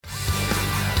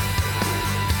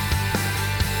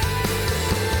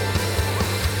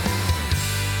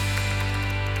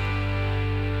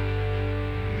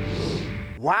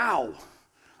Wow,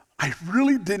 I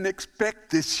really didn't expect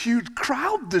this huge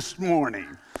crowd this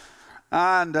morning.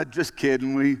 And just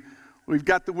kidding, we've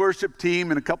got the worship team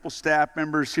and a couple staff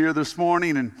members here this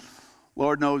morning, and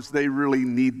Lord knows they really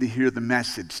need to hear the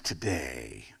message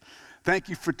today. Thank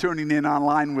you for tuning in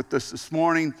online with us this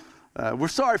morning. We're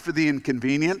sorry for the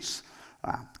inconvenience.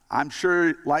 I'm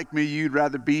sure, like me, you'd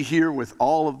rather be here with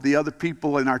all of the other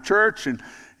people in our church and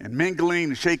mingling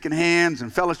and shaking hands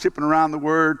and fellowshipping around the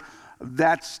Word.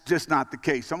 That's just not the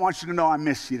case. I want you to know I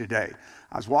miss you today.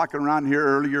 I was walking around here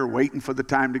earlier waiting for the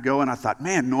time to go, and I thought,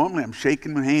 man, normally I'm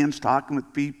shaking my hands, talking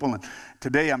with people, and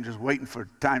today I'm just waiting for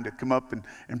time to come up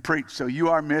and preach. So you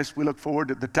are missed. We look forward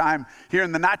to the time here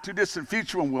in the not-too-distant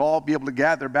future when we'll all be able to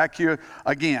gather back here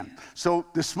again. So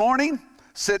this morning,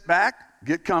 sit back,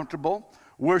 get comfortable,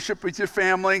 worship with your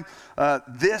family.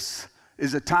 This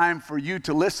is a time for you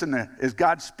to listen as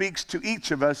God speaks to each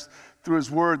of us through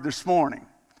His Word this morning.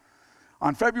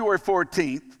 On February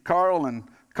 14th,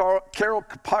 Carol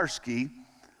Kaparsky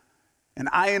and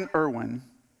Ian Irwin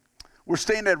were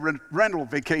staying at a rental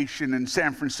vacation in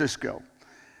San Francisco.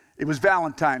 It was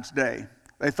Valentine's Day.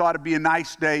 They thought it'd be a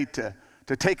nice day to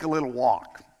take a little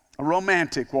walk, a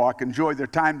romantic walk, enjoy their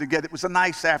time together. It was a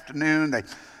nice afternoon. They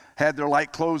had their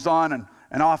light clothes on,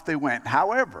 and off they went.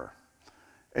 However,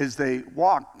 as they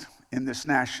walked in this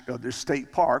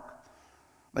state park,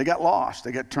 they got lost.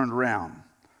 They got turned around.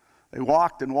 They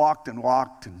walked and walked and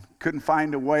walked and couldn't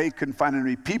find a way, couldn't find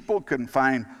any people, couldn't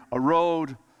find a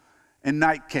road, and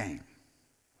night came.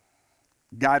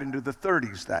 Got into the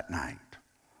 30s that night.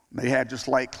 They had just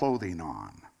light clothing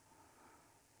on.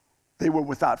 They were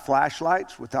without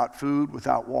flashlights, without food,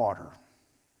 without water.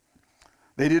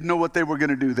 They didn't know what they were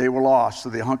going to do. They were lost, so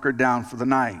they hunkered down for the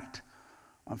night.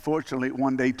 Unfortunately,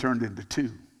 one day turned into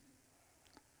 2.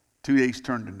 2 days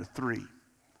turned into 3,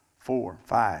 4,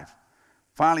 5.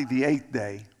 Finally, the 8th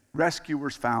day,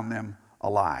 rescuers found them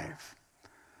alive.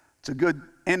 It's a good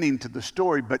ending to the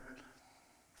story, but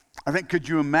I think, could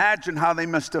you imagine how they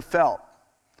must have felt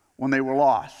when they were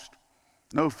lost?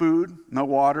 No food, no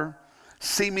water,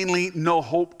 seemingly no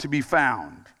hope to be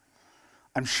found.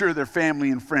 I'm sure their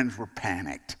family and friends were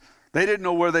panicked. They didn't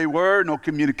know where they were, no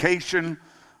communication.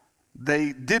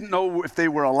 They didn't know if they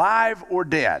were alive or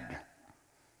dead.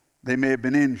 They may have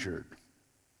been injured.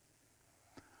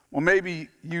 Well, maybe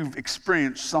you've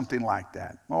experienced something like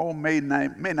that. Oh, may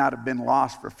not have been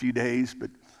lost for a few days, but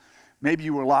maybe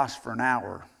you were lost for an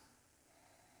hour.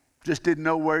 Just didn't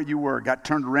know where you were, got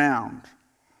turned around.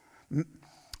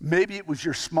 Maybe it was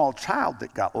your small child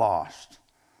that got lost.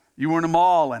 You were in a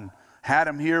mall and had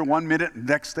them here 1 minute, and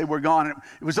next they were gone.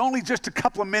 It was only just a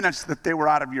couple of minutes that they were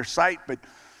out of your sight, but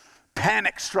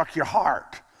panic struck your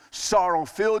heart. Sorrow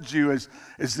filled you as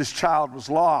this child was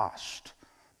lost.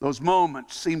 Those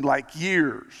moments seemed like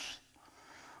years.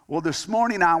 Well, this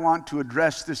morning I want to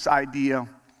address this idea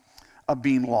of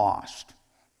being lost.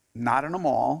 Not in a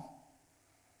mall,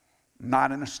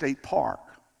 not in a state park,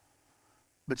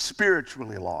 but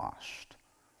spiritually lost.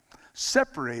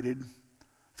 Separated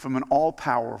from an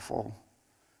all-powerful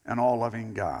and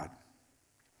all-loving God.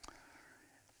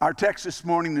 Our text this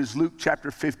morning is Luke chapter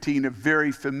 15, a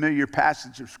very familiar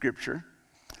passage of Scripture.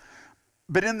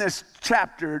 But in this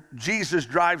chapter, Jesus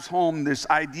drives home this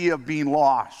idea of being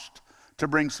lost to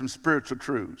bring some spiritual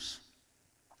truths.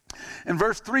 In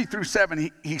verse 3 through 7,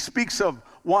 he speaks of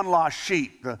one lost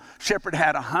sheep. The shepherd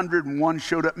had 100 and one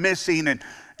showed up missing,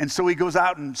 and so he goes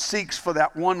out and seeks for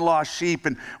that one lost sheep.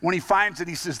 And when he finds it,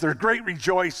 he says, there's great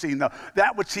rejoicing.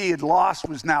 That which he had lost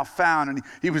was now found, and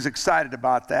he was excited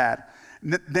about that.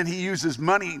 Then he uses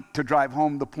money to drive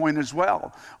home the point as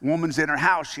well. A woman's in her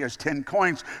house. She has 10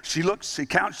 coins. She looks, she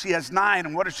counts, she has 9.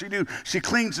 And what does she do? She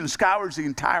cleans and scours the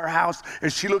entire house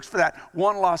as she looks for that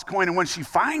one lost coin. And when she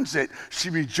finds it,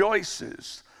 she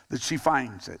rejoices that she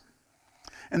finds it.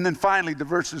 And then finally, the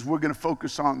verses we're going to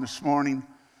focus on this morning,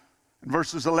 in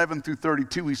verses 11 through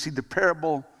 32, we see the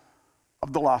parable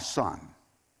of the lost son,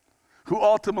 who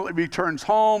ultimately returns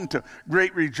home to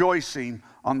great rejoicing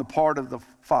on the part of the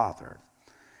father.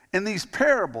 In these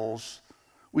parables,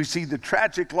 we see the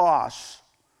tragic loss,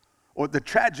 or the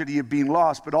tragedy of being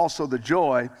lost, but also the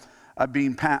joy of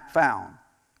being found.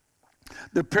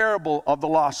 The parable of the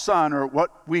lost son, or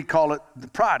what we call it, the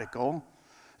prodigal,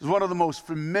 is one of the most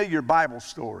familiar Bible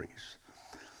stories.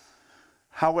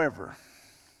 However,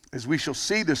 as we shall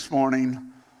see this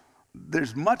morning,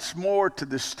 there's much more to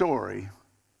this story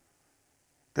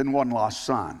than one lost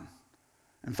son.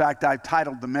 In fact, I've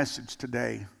titled the message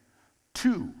today,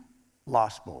 2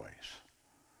 Lost Boys.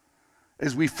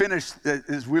 As we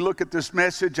look at this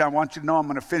message, I want you to know I'm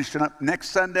going to finish it up next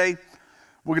Sunday.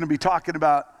 We're going to be talking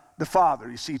about the father.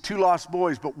 You see, two lost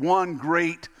boys, but one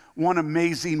great, one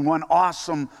amazing, one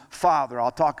awesome father.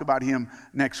 I'll talk about him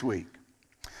next week.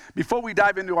 Before we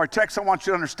dive into our text, I want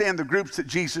you to understand the groups that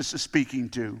Jesus is speaking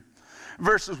to.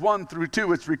 Verses 1 through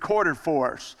 2, it's recorded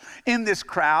for us. In this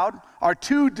crowd are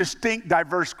two distinct,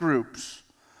 diverse groups.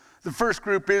 The first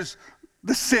group is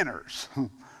the sinners.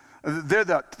 They're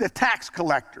the tax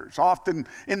collectors. Often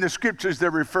in the scriptures,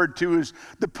 they're referred to as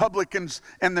the publicans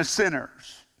and the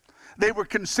sinners. They were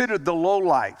considered the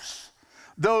lowlifes,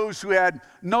 those who had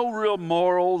no real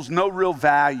morals, no real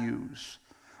values.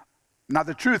 Now,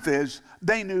 the truth is,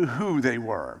 they knew who they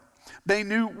were. They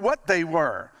knew what they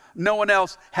were. No one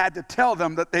else had to tell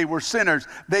them that they were sinners.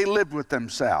 They lived with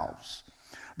themselves.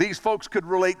 These folks could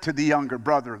relate to the younger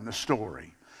brother in the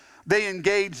story. They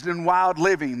engaged in wild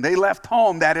living. They left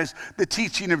home, that is, the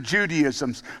teaching of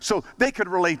Judaism, so they could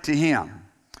relate to him.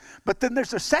 But then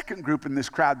there's a second group in this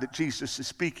crowd that Jesus is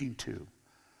speaking to.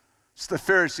 It's the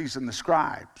Pharisees and the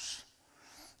scribes.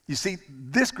 You see,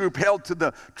 this group held to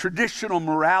the traditional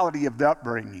morality of the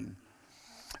upbringing.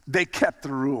 They kept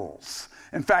the rules.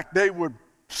 In fact, they would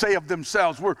say of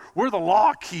themselves, we're the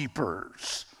law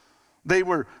keepers. They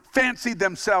fancied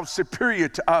themselves superior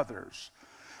to others.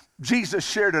 Jesus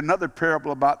shared another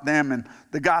parable about them in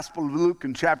the Gospel of Luke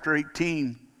in chapter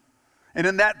 18. And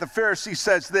in that, the Pharisee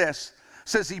says this,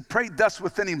 says he prayed thus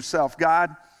within himself,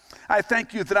 God, I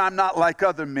thank you that I'm not like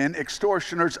other men,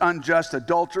 extortioners, unjust,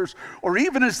 adulterers, or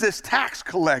even as this tax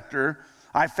collector.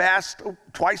 I fast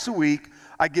twice a week.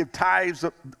 I give tithes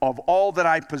of all that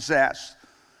I possess.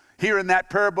 Here in that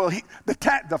parable, the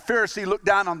Pharisee looked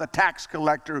down on the tax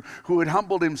collector who had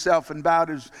humbled himself and bowed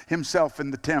himself in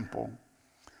the temple.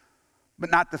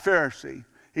 But not the Pharisee.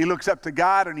 He looks up to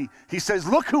God and he says,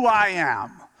 look who I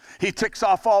am. He ticks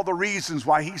off all the reasons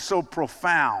why he's so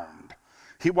profound,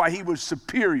 why he was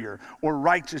superior or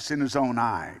righteous in his own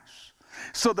eyes.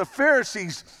 So the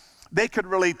Pharisees, they could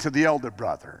relate to the elder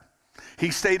brother.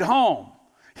 He stayed home.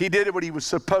 He did what he was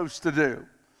supposed to do.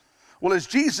 Well, as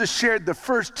Jesus shared the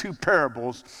first two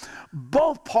parables,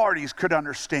 both parties could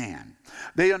understand.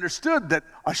 They understood that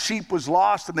a sheep was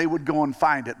lost and they would go and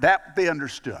find it. That they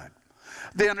understood.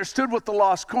 They understood what the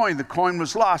lost coin, the coin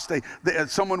was lost.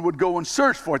 Someone would go and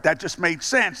search for it. That just made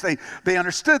sense. They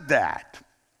understood that.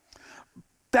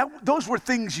 Those were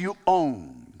things you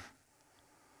owned.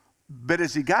 But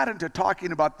as he got into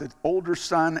talking about the older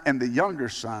son and the younger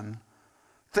son,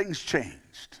 things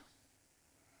changed.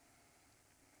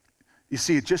 You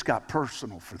see, it just got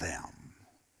personal for them.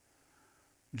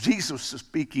 Jesus is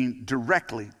speaking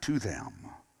directly to them.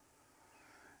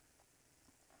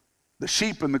 The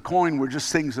sheep and the coin were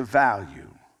just things of value.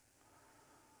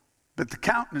 But the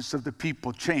countenance of the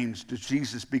people changed as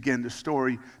Jesus began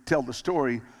to tell the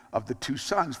story of the two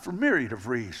sons for a myriad of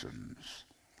reasons.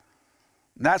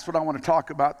 And that's what I want to talk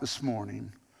about this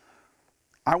morning.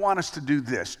 I want us to do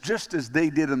this. Just as they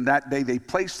did in that day, they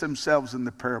placed themselves in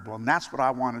the parable. And that's what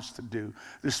I want us to do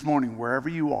this morning, wherever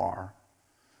you are.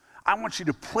 I want you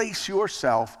to place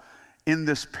yourself in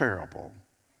this parable.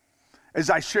 As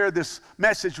I share this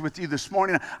message with you this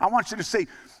morning, I want you to say,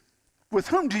 with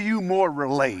whom do you more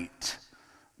relate?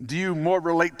 Do you more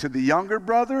relate to the younger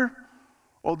brother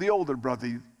or the older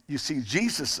brother? You see,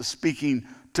 Jesus is speaking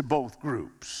to both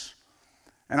groups.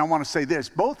 And I want to say this,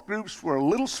 both groups were a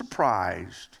little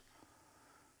surprised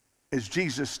as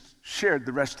Jesus shared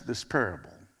the rest of this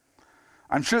parable.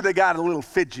 I'm sure they got a little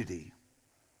fidgety.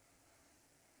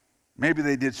 Maybe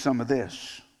they did some of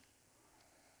this.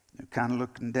 They're kind of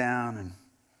looking down and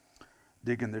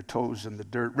digging their toes in the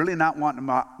dirt, really not wanting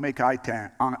to make eye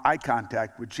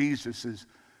contact with Jesus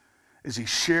as he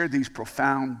shared these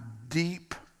profound,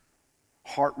 deep,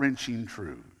 heart-wrenching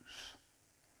truths.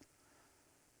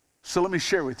 So let me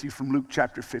share with you from Luke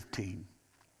chapter 15,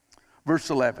 verse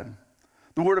 11.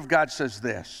 The Word of God says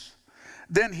this,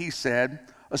 Then he said,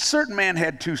 a certain man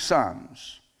had two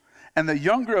sons, and the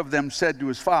younger of them said to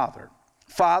his father,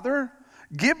 Father,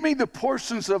 give me the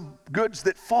portions of goods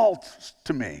that fall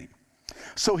to me.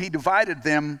 So he divided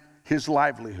them his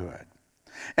livelihood.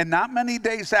 And not many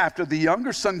days after, the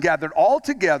younger son gathered all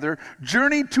together,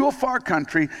 journeyed to a far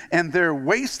country, and there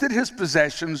wasted his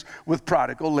possessions with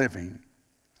prodigal living.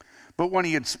 But when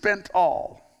he had spent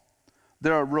all,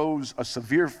 there arose a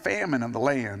severe famine in the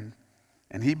land,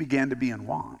 and he began to be in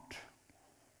want.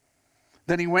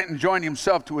 Then he went and joined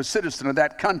himself to a citizen of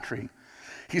that country.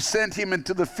 He sent him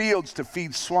into the fields to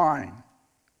feed swine.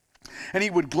 And he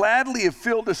would gladly have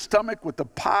filled his stomach with the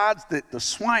pods that the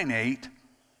swine ate,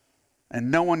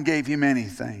 and no one gave him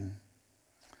anything.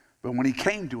 But when he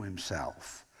came to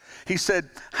himself, he said,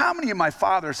 How many of my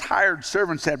father's hired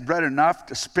servants had bread enough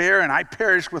to spare, and I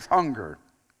perished with hunger?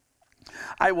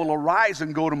 I will arise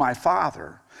and go to my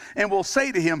father, and will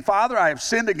say to him, Father, I have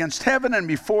sinned against heaven and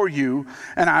before you,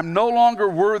 and I am no longer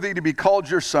worthy to be called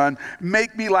your son.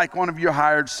 Make me like one of your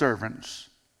hired servants.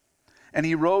 And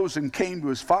he rose and came to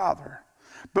his father.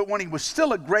 But when he was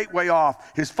still a great way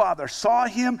off, his father saw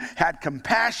him, had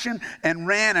compassion, and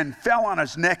ran and fell on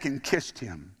his neck and kissed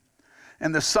him.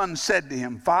 And the son said to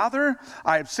him, Father,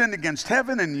 I have sinned against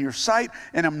heaven and in your sight,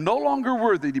 and am no longer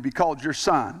worthy to be called your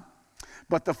son.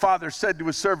 But the father said to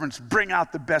his servants, bring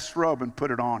out the best robe and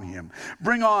put it on him.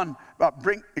 And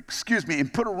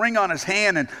put a ring on his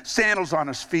hand and sandals on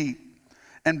his feet.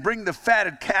 And bring the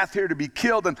fatted calf here to be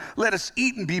killed, and let us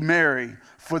eat and be merry.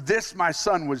 For this my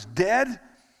son was dead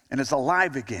and is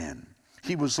alive again.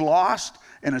 He was lost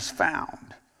and is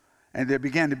found. And they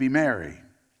began to be merry.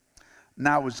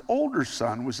 Now his older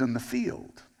son was in the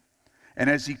field. And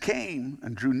as he came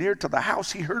and drew near to the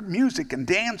house, he heard music and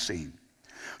dancing.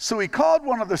 So he called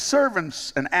one of the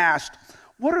servants and asked,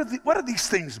 what are these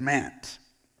things meant?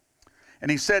 And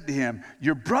he said to him,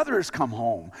 your brother has come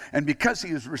home, and because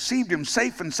he has received him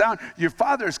safe and sound, your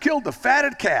father has killed the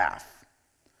fatted calf.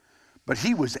 But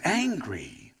he was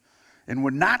angry and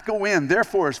would not go in.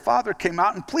 Therefore his father came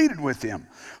out and pleaded with him.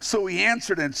 So he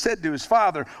answered and said to his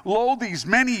father, Lo, these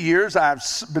many years I have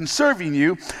been serving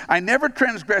you. I never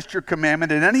transgressed your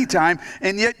commandment at any time,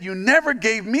 and yet you never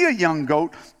gave me a young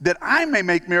goat that I may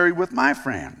make merry with my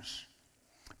friends.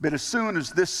 But as soon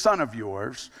as this son of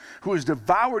yours, who has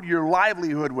devoured your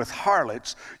livelihood with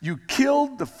harlots, you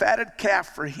killed the fatted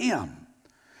calf for him.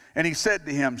 And he said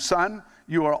to him, Son,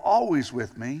 you are always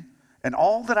with me, and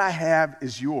all that I have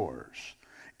is yours.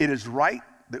 It is right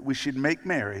that we should make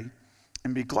merry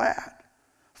and be glad.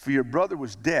 For your brother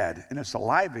was dead and is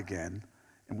alive again,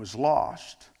 and was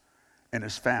lost and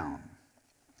is found.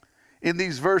 In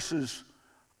these verses,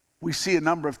 we see a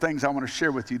number of things I want to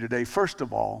share with you today. First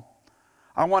of all,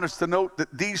 I want us to note that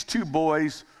these two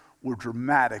boys were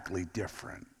dramatically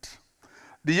different.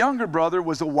 The younger brother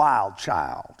was a wild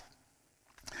child.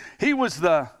 He was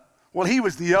the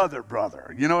other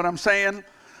brother. You know what I'm saying?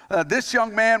 This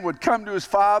young man would come to his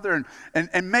father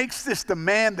and makes this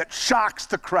demand that shocks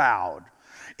the crowd.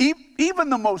 Even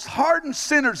the most hardened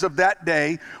sinners of that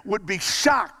day would be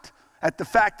shocked at the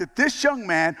fact that this young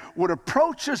man would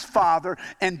approach his father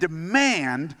and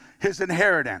demand his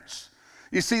inheritance.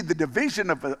 You see, the division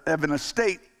of an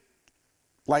estate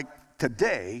like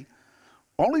today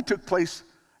only took place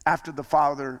after the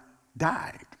father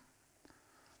died.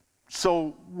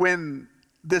 So when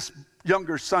this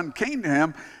younger son came to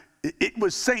him, it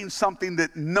was saying something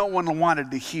that no one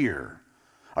wanted to hear.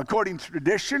 According to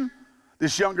tradition,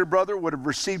 this younger brother would have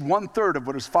received 1/3 of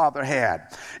what his father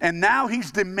had. And now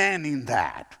he's demanding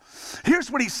that. Here's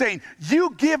what he's saying.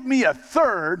 You give me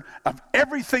 1/3 of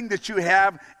everything that you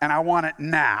have, and I want it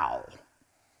now.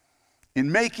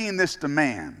 In making this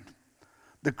demand,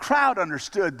 the crowd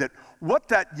understood that what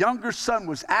that younger son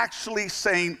was actually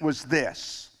saying was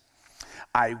this: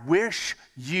 I wish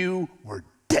you were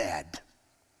dead.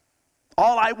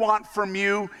 All I want from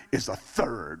you is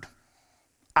 1/3.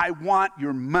 I want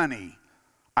your money.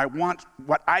 I want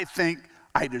what I think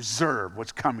I deserve,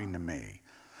 what's coming to me.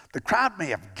 The crowd may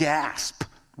have gasped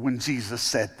when Jesus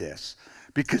said this,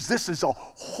 because this is a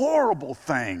horrible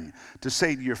thing to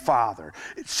say to your father.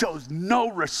 It shows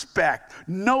no respect,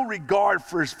 no regard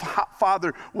for his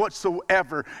father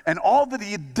whatsoever, and all that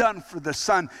he had done for the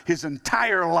son his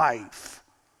entire life.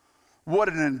 What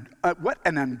an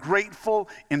ungrateful,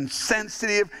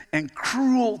 insensitive, and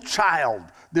cruel child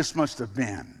this must have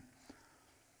been.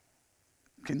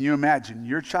 Can you imagine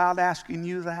your child asking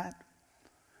you that?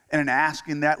 And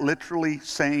asking that literally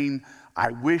saying,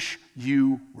 I wish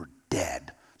you were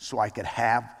dead so I could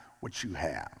have what you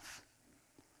have.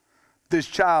 This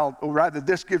child, or rather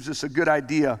this gives us a good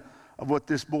idea of what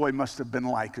this boy must have been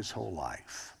like his whole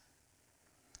life.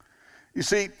 You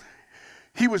see,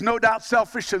 he was no doubt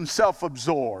selfish and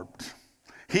self-absorbed.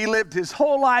 He lived his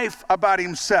whole life about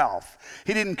himself.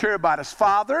 He didn't care about his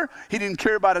father. He didn't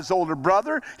care about his older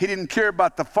brother. He didn't care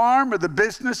about the farm or the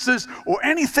businesses or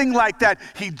anything like that.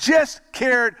 He just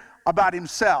cared about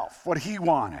himself, what he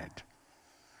wanted.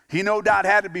 He no doubt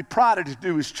had to be prodded to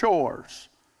do his chores.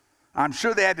 I'm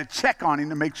sure they had to check on him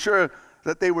to make sure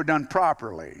that they were done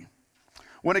properly.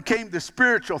 When it came to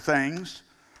spiritual things,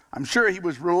 I'm sure he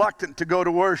was reluctant to go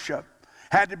to worship.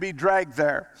 Had to be dragged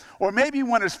there. Or maybe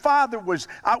when his father was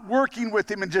out working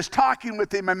with him and just talking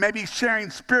with him and maybe sharing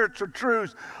spiritual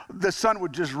truths, the son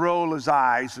would just roll his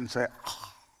eyes and say,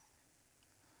 oh.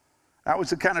 That was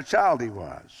the kind of child he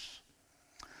was.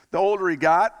 The older he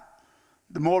got,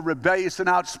 the more rebellious and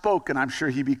outspoken I'm sure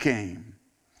he became.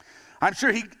 I'm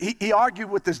sure he argued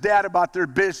with his dad about their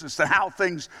business and how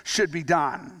things should be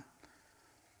done.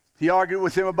 He argued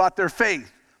with him about their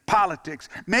faith, politics,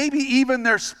 maybe even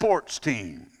their sports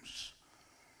teams.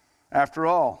 After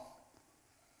all,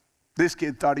 this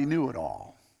kid thought he knew it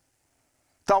all.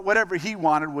 Thought whatever he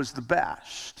wanted was the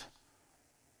best.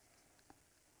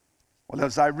 Well,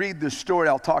 as I read this story,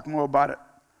 I'll talk more about it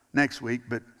next week,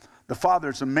 but the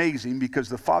father's amazing because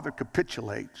the father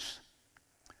capitulates.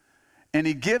 And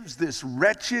he gives this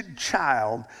wretched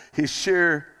child his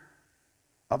share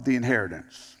of the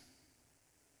inheritance.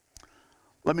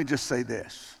 Let me just say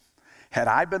this. Had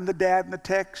I been the dad in the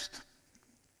text,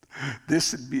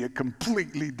 this would be a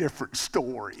completely different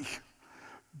story.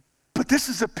 But this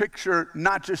is a picture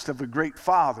not just of a great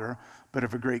father, but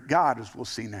of a great God, as we'll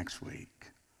see next week.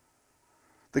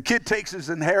 The kid takes his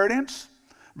inheritance.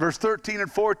 Verse 13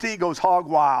 and 14 goes hog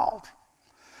wild.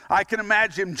 I can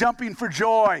imagine him jumping for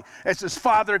joy as his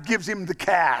father gives him the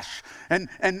cash. And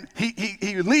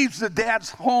he leaves the dad's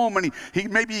home and he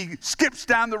maybe skips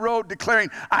down the road declaring,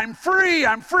 I'm free,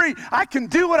 I can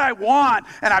do what I want,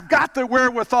 and I've got the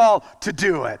wherewithal to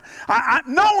do it.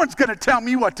 No one's going to tell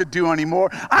me what to do anymore.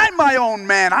 I'm my own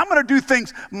man. I'm going to do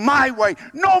things my way.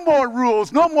 No more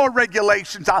rules, no more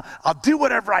regulations. I'll do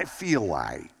whatever I feel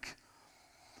like.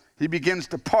 He begins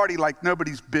to party like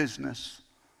nobody's business.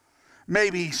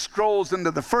 Maybe he strolls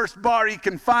into the first bar he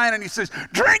can find and he says,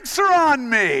 drinks are on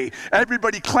me.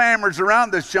 Everybody clamors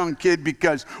around this young kid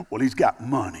because, well, he's got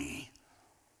money.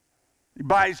 He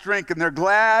buys drink and they're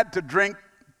glad to drink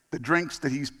the drinks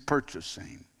that he's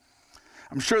purchasing.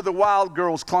 I'm sure the wild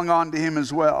girls clung on to him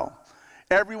as well.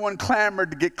 Everyone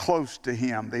clamored to get close to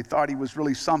him. They thought he was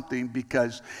really something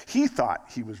because he thought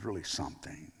he was really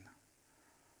something.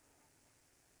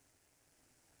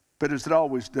 But as it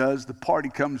always does, the party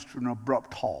comes to an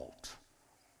abrupt halt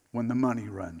when the money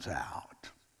runs out.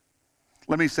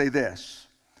 Let me say this,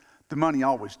 the money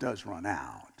always does run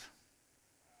out.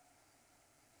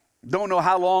 Don't know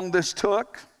how long this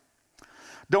took.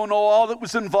 Don't know all that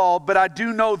was involved, but I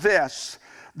do know this,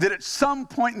 that at some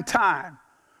point in time,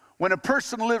 when a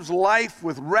person lives life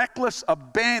with reckless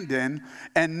abandon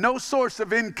and no source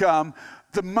of income,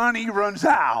 the money runs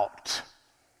out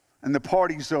and the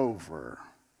party's over.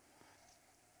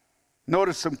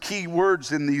 Notice some key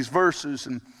words in these verses.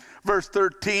 In verse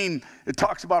 13, it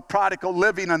talks about prodigal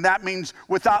living, and that means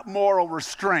without moral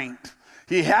restraint.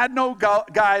 He had no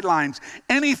guidelines.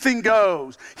 Anything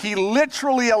goes. He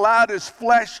literally allowed his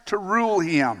flesh to rule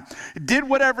him. He did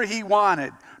whatever he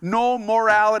wanted. No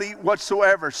morality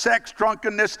whatsoever. Sex,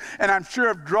 drunkenness, and I'm sure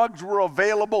if drugs were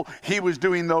available, he was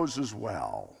doing those as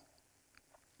well.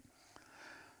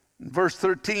 In verse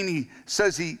 13, he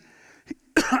says he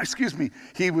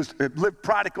lived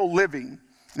prodigal living,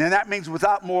 and that means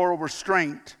without moral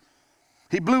restraint.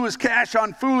 He blew his cash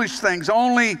on foolish things,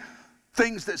 only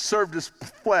things that served his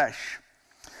flesh.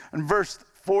 In verse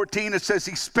 14, it says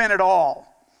he spent it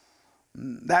all.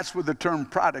 That's where the term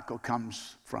prodigal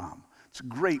comes from. It's a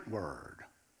great word.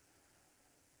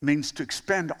 It means to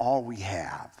expend all we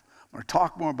have. I'm going to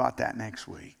talk more about that next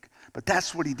week. But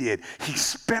that's what he did. He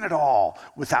spent it all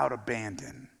without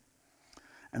abandon.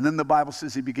 And then the Bible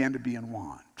says he began to be in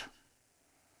want.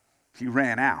 He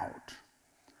ran out.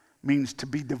 Means to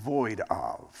be devoid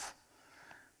of.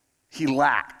 He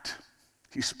lacked.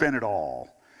 He spent it all.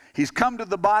 He's come to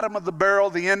the bottom of the barrel,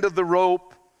 the end of the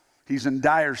rope. He's in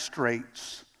dire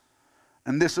straits.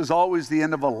 And this is always the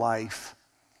end of a life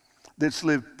that's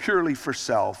lived purely for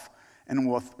self and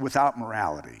without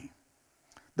morality.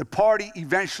 The party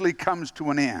eventually comes to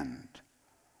an end.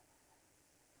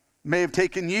 May have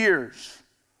taken years.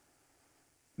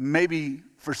 Maybe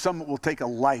for some it will take a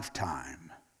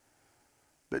lifetime.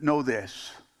 But know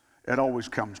this, it always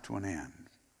comes to an end.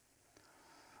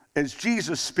 As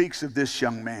Jesus speaks of this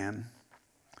young man,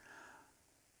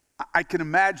 I can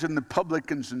imagine the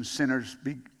publicans and sinners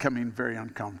becoming very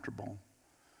uncomfortable.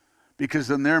 Because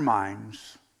in their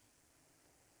minds,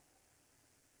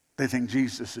 they think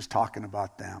Jesus is talking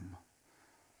about them.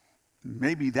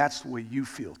 Maybe that's the way you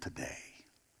feel today.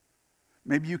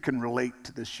 Maybe you can relate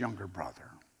to this younger brother.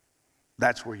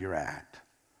 That's where you're at.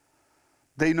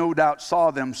 They no doubt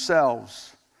saw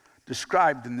themselves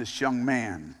described in this young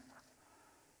man.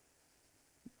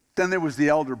 Then there was the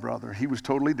elder brother. He was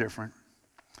totally different.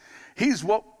 He's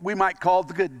what we might call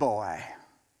the good boy.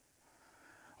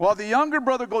 While the younger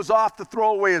brother goes off to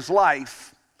throw away his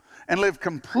life and live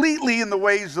completely in the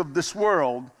ways of this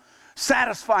world,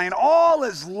 satisfying all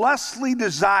his lustly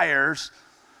desires,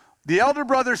 the elder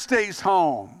brother stays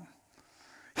home.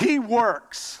 He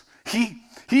works.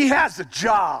 He has a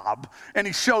job, and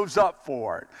he shows up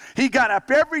for it. He got up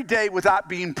every day without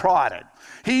being prodded.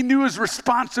 He knew his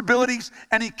responsibilities,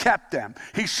 and he kept them.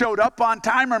 He showed up on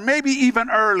time or maybe even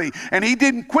early, and he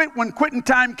didn't quit when quitting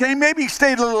time came. Maybe he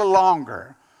stayed a little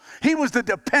longer. He was the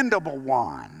dependable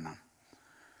one.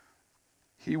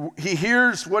 He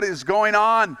hears what is going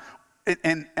on,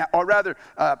 or rather,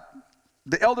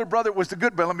 the elder brother was the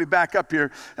good brother. Let me back up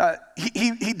here.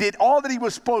 He did all that he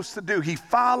was supposed to do. He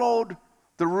followed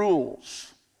the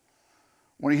rules.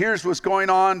 When he hears what's going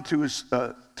on to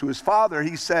his father,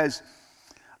 he says,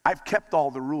 I've kept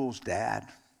all the rules, Dad.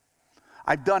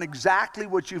 I've done exactly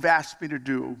what you've asked me to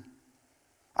do.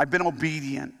 I've been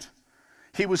obedient.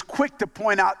 He was quick to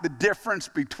point out the difference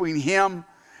between him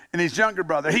and his younger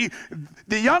brother.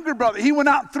 The younger brother, he went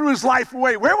out and threw his life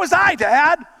away. Where was I,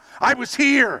 Dad? I was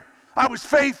here. I was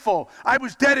faithful. I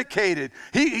was dedicated.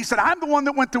 He said, I'm the one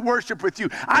that went to worship with you.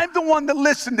 I'm the one that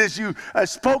listened as you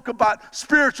spoke about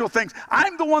spiritual things.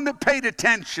 I'm the one that paid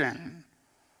attention.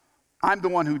 I'm the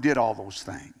one who did all those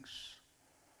things.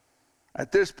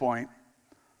 At this point,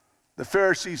 the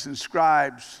Pharisees and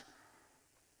scribes,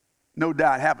 no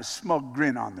doubt, have a smug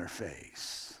grin on their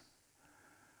face.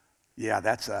 Yeah,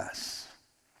 that's us.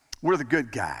 We're the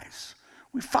good guys.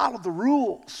 We follow the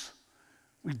rules.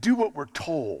 We do what we're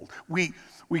told. We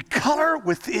color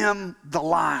within the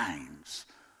lines.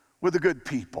 We're the good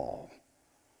people.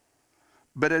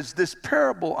 But as this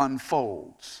parable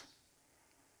unfolds,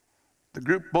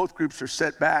 both groups are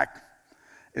set back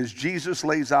as Jesus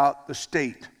lays out the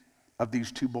state of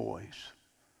these two boys.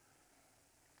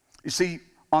 You see,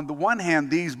 on the one hand,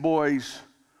 these boys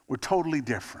were totally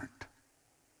different.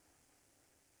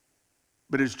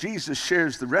 But as Jesus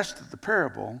shares the rest of the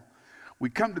parable, we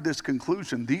come to this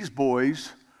conclusion: these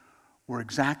boys were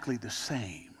exactly the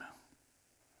same.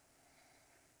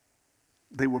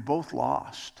 They were both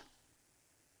lost.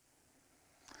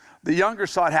 The younger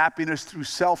sought happiness through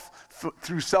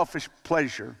selfish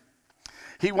pleasure.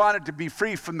 He wanted to be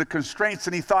free from the constraints,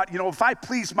 and he thought, if I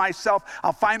please myself,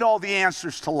 I'll find all the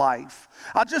answers to life.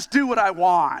 I'll just do what I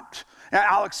want.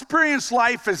 I'll experience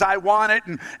life as I want it,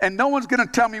 and no one's going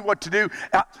to tell me what to do.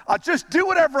 I'll just do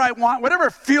whatever I want, whatever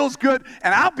feels good,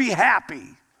 and I'll be happy.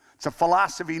 It's a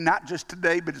philosophy not just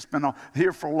today, but it's been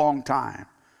here for a long time.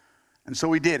 And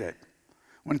so he did it.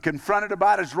 When confronted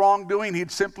about his wrongdoing,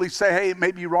 he'd simply say, hey, it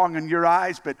may be wrong in your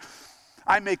eyes, but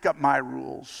I make up my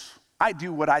rules. I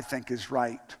do what I think is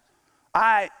right.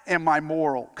 I am my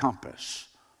moral compass.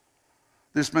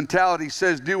 This mentality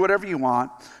says, do whatever you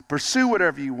want, pursue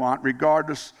whatever you want,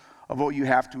 regardless of what you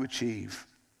have to achieve.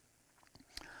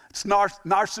 It's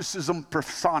narcissism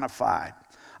personified.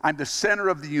 I'm the center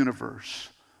of the universe.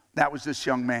 That was this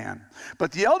young man.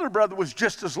 But the elder brother was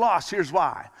just as lost. Here's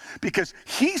why. Because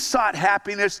he sought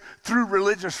happiness through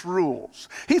religious rules.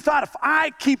 He thought, if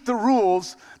I keep the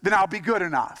rules, then I'll be good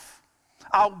enough.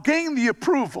 I'll gain the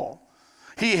approval.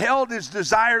 He held his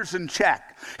desires in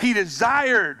check. He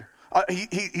desired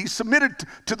He submitted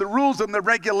to the rules and the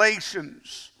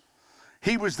regulations.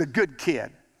 He was the good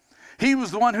kid. He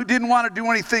was the one who didn't want to do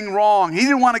anything wrong. He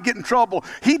didn't want to get in trouble.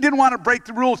 He didn't want to break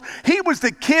the rules. He was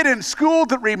the kid in school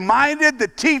that reminded the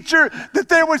teacher that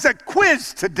there was a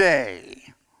quiz today.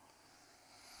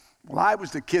 Well, I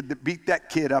was the kid that beat that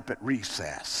kid up at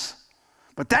recess.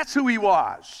 But that's who he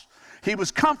was. He was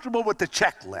comfortable with the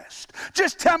checklist.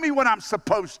 Just tell me what I'm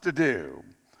supposed to do.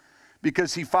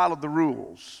 Because he followed the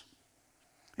rules.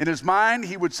 In his mind,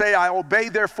 he would say, I obey,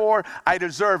 therefore I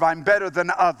deserve. I'm better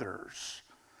than others.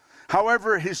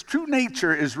 However, his true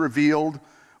nature is revealed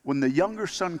when the younger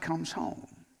son comes home.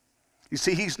 You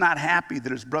see, he's not happy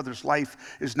that his brother's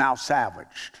life is now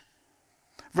savaged.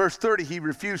 Verse 30, he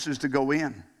refuses to go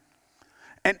in.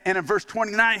 And in verse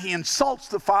 29, he insults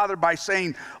the father by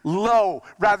saying, lo,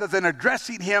 rather than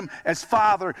addressing him as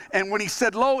father. And when he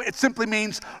said lo, it simply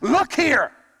means, look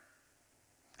here.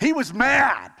 He was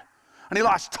mad. And he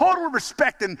lost total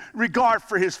respect and regard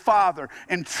for his father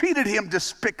and treated him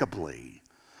despicably.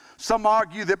 Some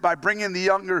argue that by bringing the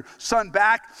younger son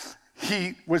back,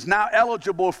 he was now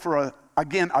eligible for,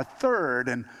 a third,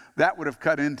 and that would have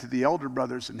cut into the elder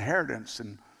brother's inheritance,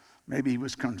 and maybe he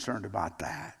was concerned about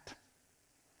that.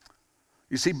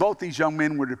 You see, both these young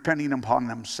men were depending upon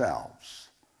themselves.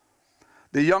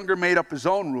 The younger made up his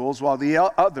own rules, while the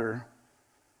other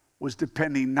was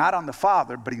depending not on the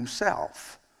father, but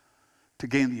himself to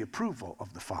gain the approval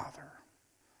of the father.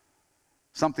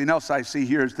 Something else I see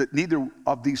here is that neither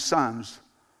of these sons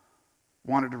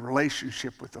wanted a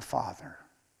relationship with the father.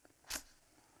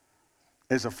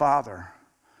 As a father,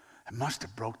 it must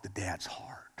have broke the dad's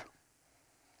heart.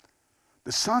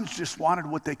 The sons just wanted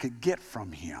what they could get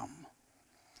from him.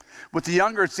 With the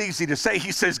younger, it's easy to say.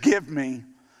 He says, give me.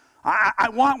 I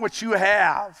want what you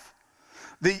have.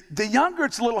 The younger,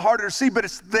 it's a little harder to see, but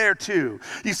it's there too.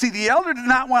 You see, the elder did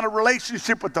not want a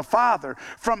relationship with the father.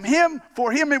 For him,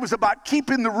 it was about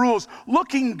keeping the rules,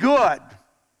 looking good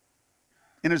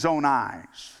in his own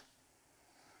eyes.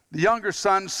 The younger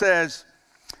son says,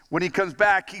 when he comes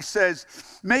back, he says,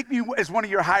 make me as one of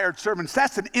your hired servants.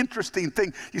 That's an interesting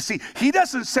thing. You see, he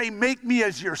doesn't say, make me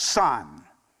as your son.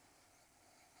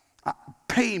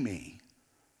 Pay me.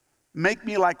 Make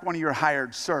me like one of your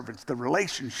hired servants. The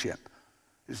relationship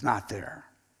is not there.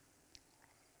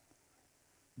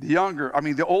 The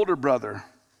older brother,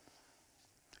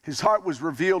 his heart was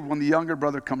revealed when the younger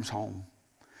brother comes home.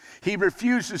 He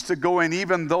refuses to go in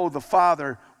even though the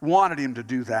father wanted him to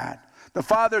do that. The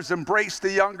father's embraced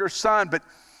the younger son, but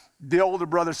the older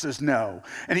brother says no.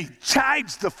 And he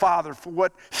chides the father for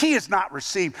what he has not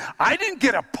received. I didn't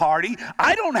get a party.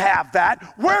 I don't have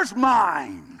that. Where's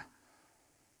mine?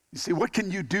 You see, what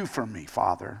can you do for me,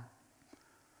 Father?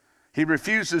 He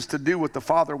refuses to do what the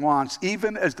father wants,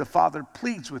 even as the father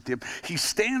pleads with him. He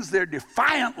stands there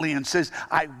defiantly and says,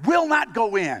 I will not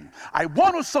go in. I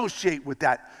won't associate with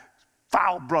that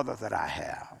foul brother that I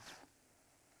have.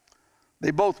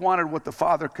 They both wanted what the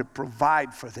father could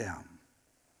provide for them.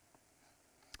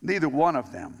 Neither one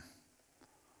of them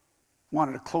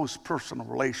wanted a close personal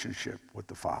relationship with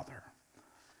the father.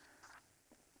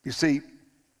 You see,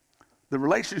 the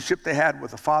relationship they had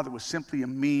with the father was simply a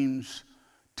means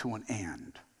to an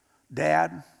end.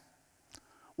 Dad,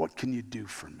 what can you do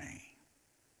for me?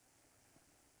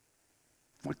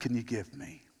 What can you give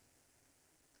me?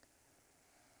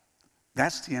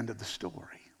 That's the end of the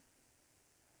story.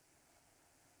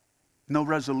 No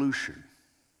resolution.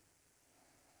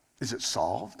 Is it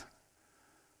solved?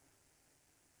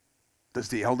 Does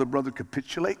the elder brother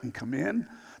capitulate and come in?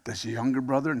 Does the younger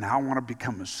brother now want to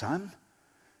become a son?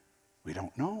 We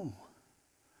don't know.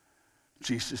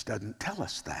 Jesus doesn't tell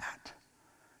us that.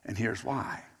 And here's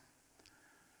why.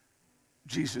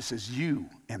 Jesus is you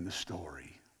in the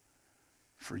story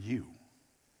for you.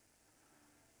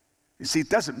 You see, it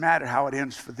doesn't matter how it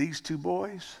ends for these two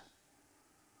boys.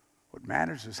 What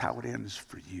matters is how it ends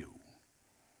for you.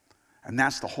 And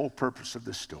that's the whole purpose of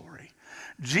this story.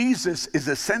 Jesus is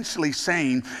essentially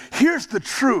saying, here's the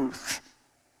truth.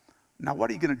 Now, what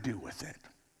are you going to do with it?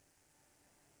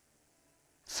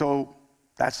 So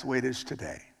that's the way it is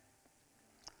today.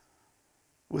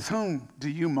 With whom do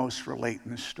you most relate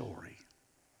in this story?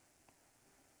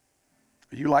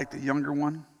 Are you like the younger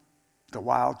one, the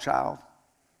wild child?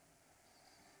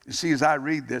 You see, as I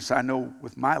read this, I know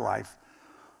with my life,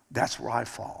 that's where I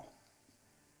fall.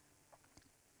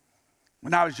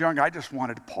 When I was young, I just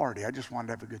wanted to party. I just wanted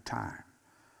to have a good time.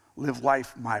 Live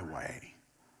life my way.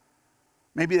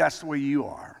 Maybe that's the way you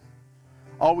are.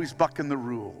 Always bucking the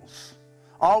rules.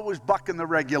 Always bucking the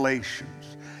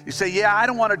regulations. You say, yeah, I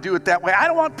don't want to do it that way. I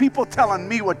don't want people telling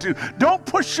me what to do. Don't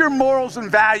push your morals and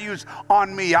values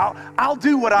on me. I'll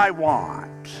do what I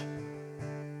want.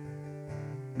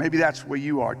 Maybe that's where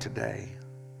you are today,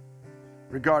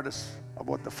 regardless of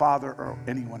what the father or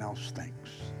anyone else thinks.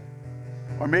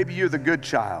 Or maybe you're the good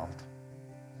child.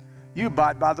 You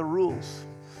abide by the rules.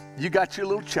 You got your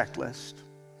little checklist.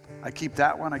 I keep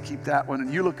that one,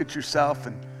 and you look at yourself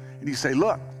and you say,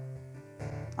 look,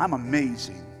 I'm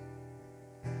amazing.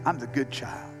 I'm the good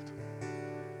child.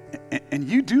 And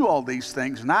you do all these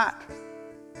things not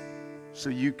so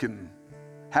you can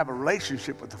have a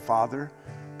relationship with the Father,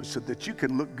 but so that you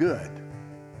can look good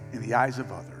in the eyes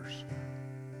of others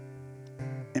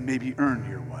and maybe earn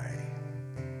your way.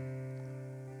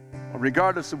 Or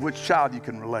regardless of which child you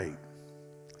can relate,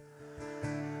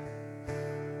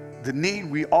 the need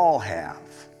we all have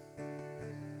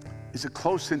is a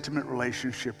close, intimate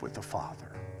relationship with the Father.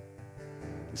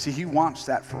 You see, He wants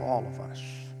that for all of us.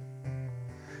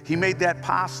 He made that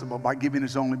possible by giving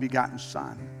His only begotten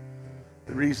Son.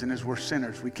 The reason is we're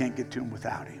sinners. We can't get to Him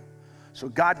without Him. So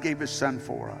God gave His Son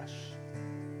for us.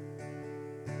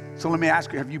 So let me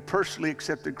ask you, have you personally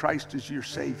accepted Christ as your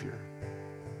Savior?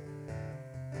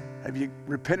 Have you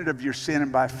repented of your sin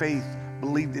and by faith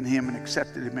believed in Him and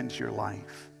accepted Him into your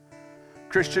life?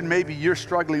 Christian, maybe you're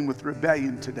struggling with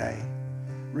rebellion today,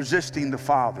 resisting the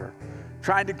Father,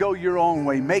 trying to go your own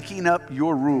way, making up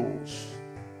your rules.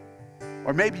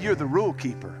 Or maybe you're the rule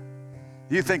keeper.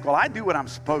 You think, well, I do what I'm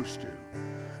supposed to.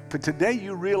 But today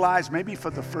you realize, maybe for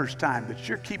the first time, that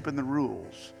you're keeping the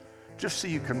rules just so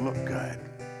you can look good.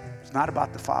 It's not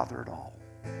about the Father at all.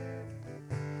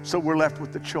 So we're left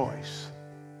with the choice,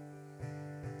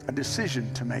 a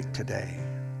decision to make today.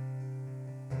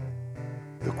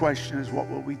 The question is, what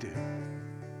will we do?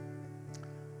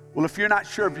 Well, if you're not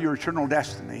sure of your eternal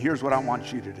destiny, here's what I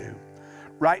want you to do.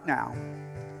 Right now,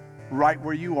 right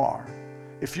where you are,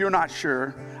 if you're not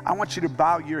sure, I want you to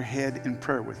bow your head in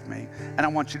prayer with me, and I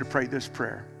want you to pray this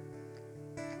prayer.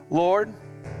 Lord,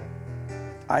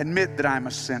 I admit that I'm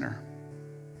a sinner.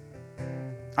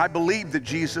 I believe that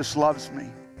Jesus loves me,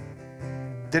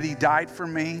 that he died for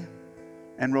me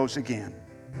and rose again.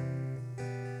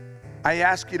 I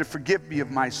ask you to forgive me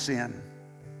of my sin.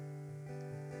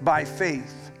 By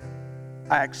faith,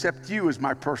 I accept you as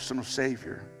my personal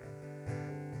Savior,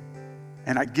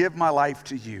 and I give my life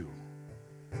to you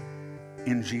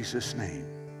in Jesus' name.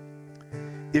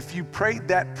 If you prayed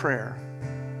that prayer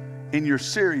and you're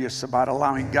serious about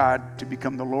allowing God to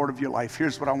become the Lord of your life,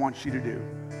 here's what I want you to do.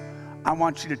 I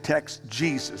want you to text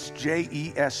Jesus,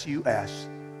 J-E-S-U-S,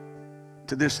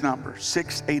 to this number,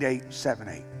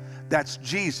 68878. That's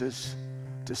Jesus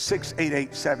to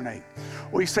 68878.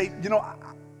 Well, you say,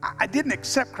 I didn't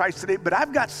accept Christ today, but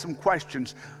I've got some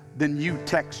questions. Then you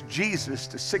text Jesus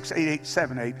to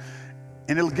 68878,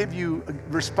 and it'll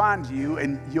respond to you,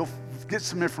 and you'll get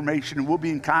some information, and we'll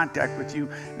be in contact with you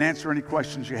and answer any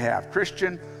questions you have.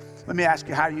 Christian, let me ask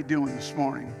you, how are you doing this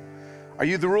morning? Are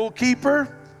you the rule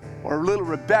keeper or a little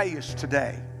rebellious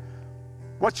today?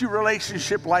 What's your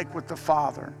relationship like with the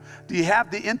Father? Do you have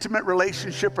the intimate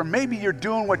relationship, or maybe you're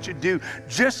doing what you do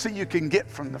just so you can get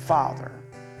from the Father,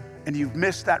 and you've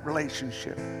missed that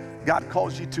relationship? God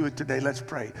calls you to it today. Let's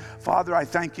pray. Father, I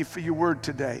thank you for your word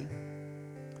today.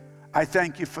 I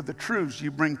thank you for the truths you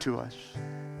bring to us.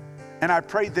 And I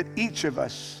pray that each of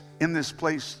us in this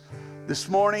place this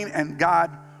morning, and God,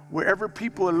 wherever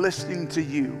people are listening to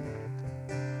you,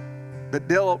 that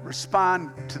they'll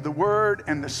respond to the word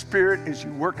and the Spirit as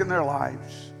you work in their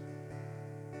lives,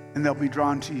 and they'll be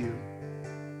drawn to you.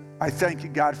 I thank you,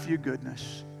 God, for your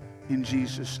goodness. In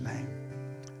Jesus' name,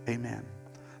 amen.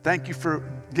 Thank you for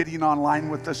getting online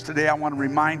with us today. I want to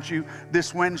remind you,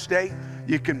 this Wednesday,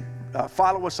 you can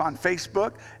follow us on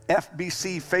Facebook,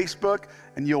 FBC Facebook,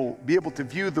 and you'll be able to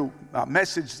view the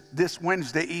message this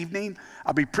Wednesday evening.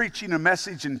 I'll be preaching a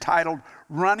message entitled,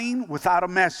 Running Without a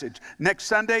Message. Next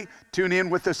Sunday, tune in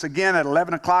with us again at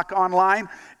 11 o'clock online,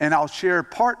 and I'll share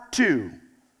part 2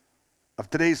 of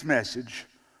today's message,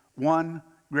 One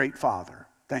Great Father.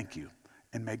 Thank you,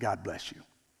 and may God bless you.